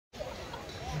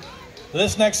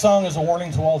This next song is a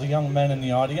warning to all the young men in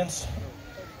the audience.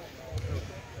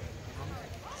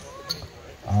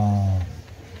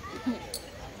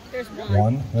 There's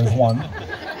one. There's one.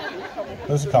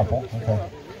 There's a couple. Okay.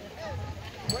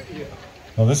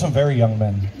 Well, there's some very young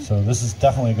men, so this is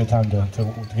definitely a good time to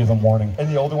give them warning. And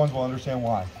the older ones will understand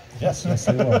why. Yes,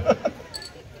 they will.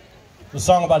 The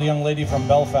song about a young lady from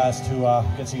Belfast who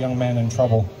gets a young man in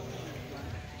trouble.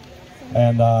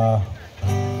 And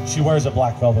she wears a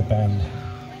black velvet band.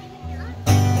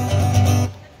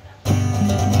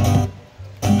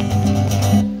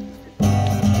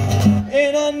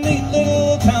 In a neat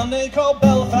little town they call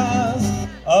Belfast,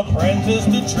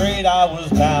 apprenticed to trade I was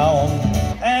bound.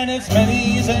 And it's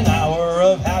many's an hour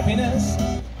of happiness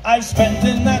I've spent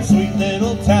in that sweet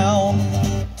little town,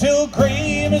 till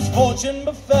grave misfortune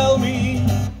befell me,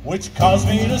 which caused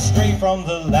me to stray from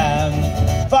the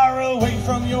land, far away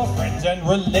from your friends and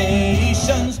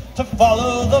relations, to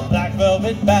follow the black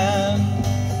velvet band.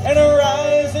 And her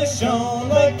eyes, they shone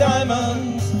like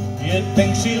diamonds, you'd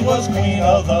think she was queen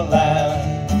of the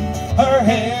land. Her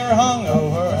hair hung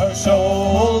over her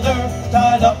shoulder,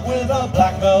 tied up with a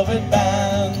black velvet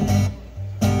band.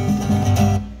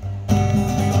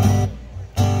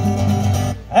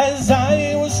 As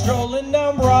I was strolling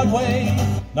down Broadway,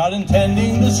 not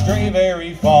intending to stray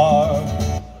very far,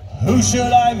 who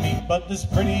should I meet but this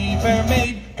pretty fair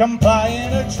maid, come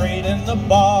plying her trade in the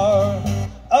bar.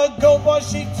 A goat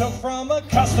wash she took from a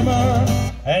customer,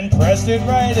 and pressed it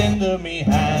right into me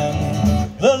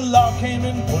hand. The law came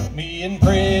and put me in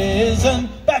prison,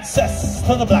 bad cess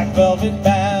to the black velvet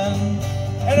band.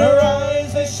 And her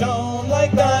eyes, they shone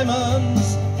like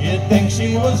diamonds, you'd think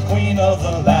she was queen of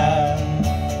the land.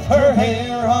 Her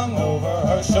hair hung over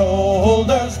her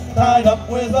shoulders, tied up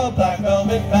with a black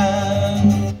velvet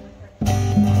band.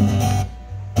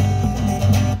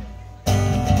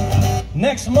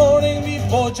 Next morning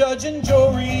before judge and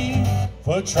jury,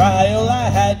 for trial I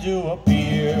had to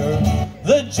appear.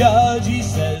 The judge, he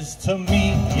says to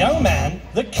me, young man,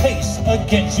 the case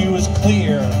against you is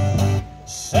clear.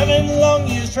 7 long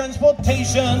years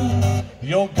transportation,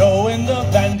 you'll go into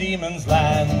Van Diemen's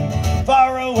land,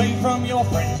 far away from your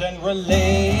friends and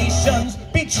relations,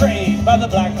 betrayed by the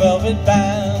black velvet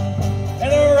band.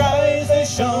 And her eyes, they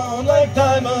shone like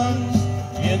diamonds,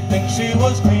 you'd think she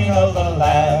was queen of the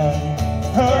land.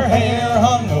 Her hair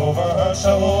hung over her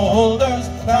shoulders,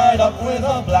 tied up with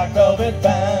a black velvet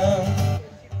band.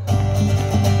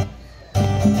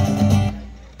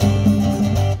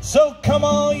 So come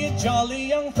all you jolly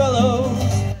young fellows,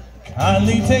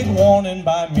 kindly take warning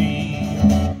by me.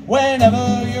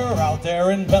 Whenever you're out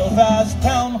there in Belfast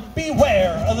town,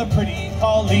 beware of the pretty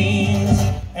Colleens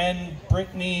and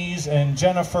Brittany's and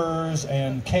Jennifer's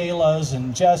and Kayla's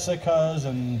and Jessica's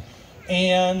and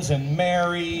Ann's and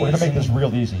Mary's. We're going to make this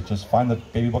real easy. Just find the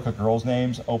baby book of girls'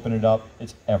 names, open it up.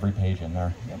 It's every page in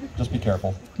there. Just be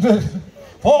careful.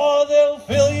 For they'll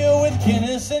fill you with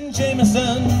Guinness and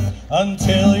Jameson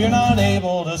until you're not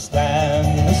able to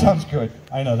stand. This sounds good.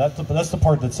 I know, that's the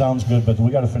part that sounds good, but we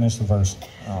got to finish the verse.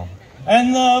 Oh.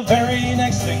 And the very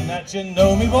next thing that you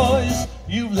know me, boys,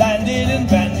 you've landed in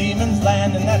Van Diemen's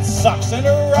land, and that sucks. And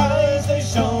her eyes, they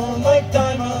shone like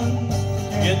diamonds,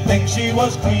 you'd think she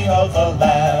was queen of the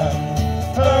land.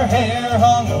 Her hair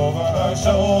hung over her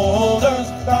shoulders,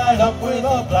 tied up with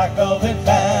a black velvet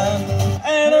band.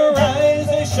 And her eyes,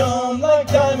 they shone like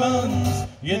diamonds,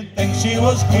 you'd think she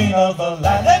was queen of the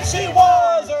land. And she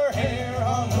was, her hair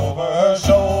hung over her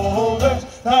shoulders,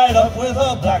 tied up with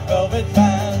a black velvet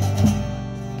band.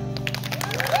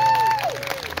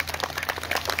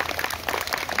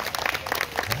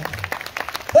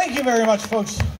 Thank you very much, folks.